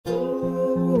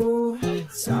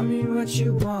Tell me what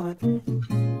you want.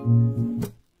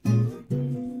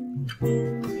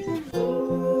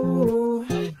 Ooh,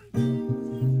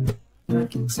 I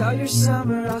can tell you're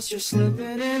somewhere else. You're slipping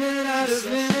in and out of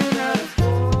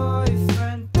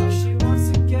boyfriend. She wants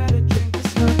to get a drink.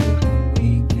 It's not the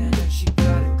weekend and she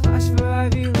got a class for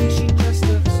Ivy League. She just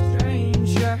a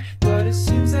stranger, but it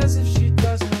seems as if she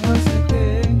doesn't want to be.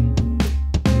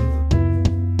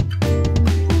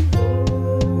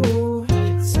 Ooh,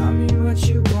 tell me what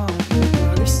you want.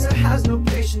 Marissa has no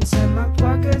patience and my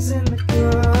pocket's in the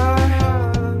car.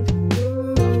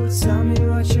 Ooh, tell me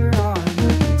what you're on. I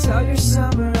can tell you're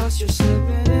somewhere else. You're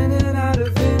slipping in and out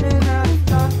of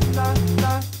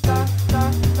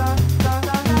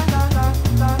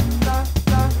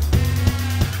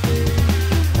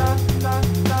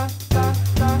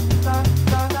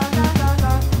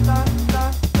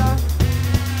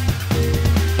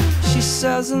She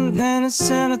says an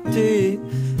insanity,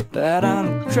 that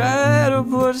I'm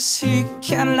incredible to see.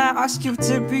 Can I ask you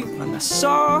to be? When I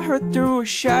saw her through a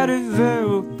shattered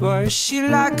veil, but she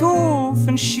like a wolf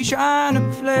and she trying to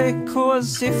play cool.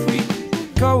 As if we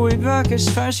go way back as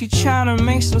far as she trying to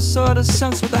make some sort of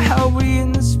sense. What the hell we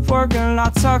in this parking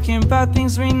lot talking about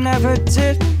things we never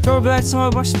did? Throwback to my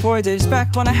boss boy days,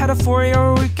 back when I had a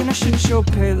 4-hour week and a shit show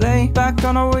Pele. Back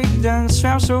on a weekend,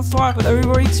 swam so far with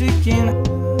everybody tweaking.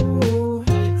 Ooh,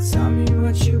 tell me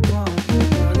what you want.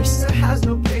 Marissa has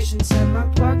no patience and my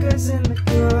pocket's in the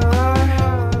car.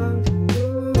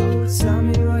 Ooh, tell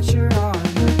me what you're on. I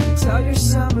can tell you're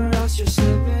somewhere else. You're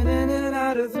slipping in and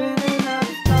out of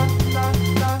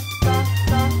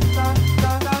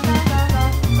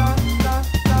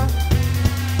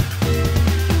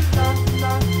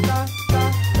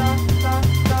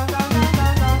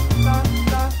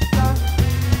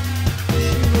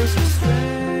She was a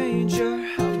stranger,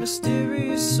 a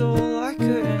mysterious soul. I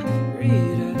couldn't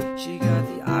read her. She got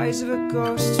the eyes of a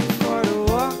ghost, too far to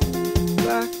walk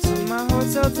back to my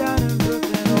hotel down in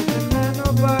Brooklyn, hoping that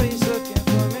nobody's looking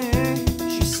for me.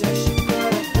 She says she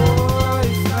got a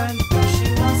boyfriend, but she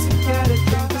wants to get a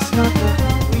drink. It's not the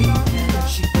weekend and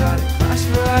she got a class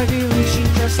for Ivy League. She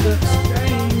just a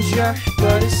stranger,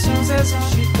 but it seems as if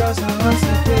she doesn't want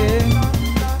to be.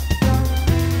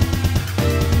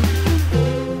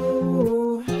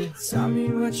 Tell me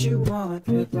what you want.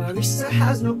 Marissa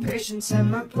has no patience and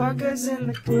my pocket's in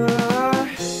the car.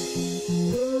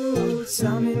 Ooh,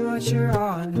 tell me what you're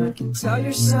on. I can tell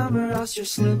you're somewhere else. You're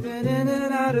slipping in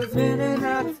and out of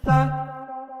thought.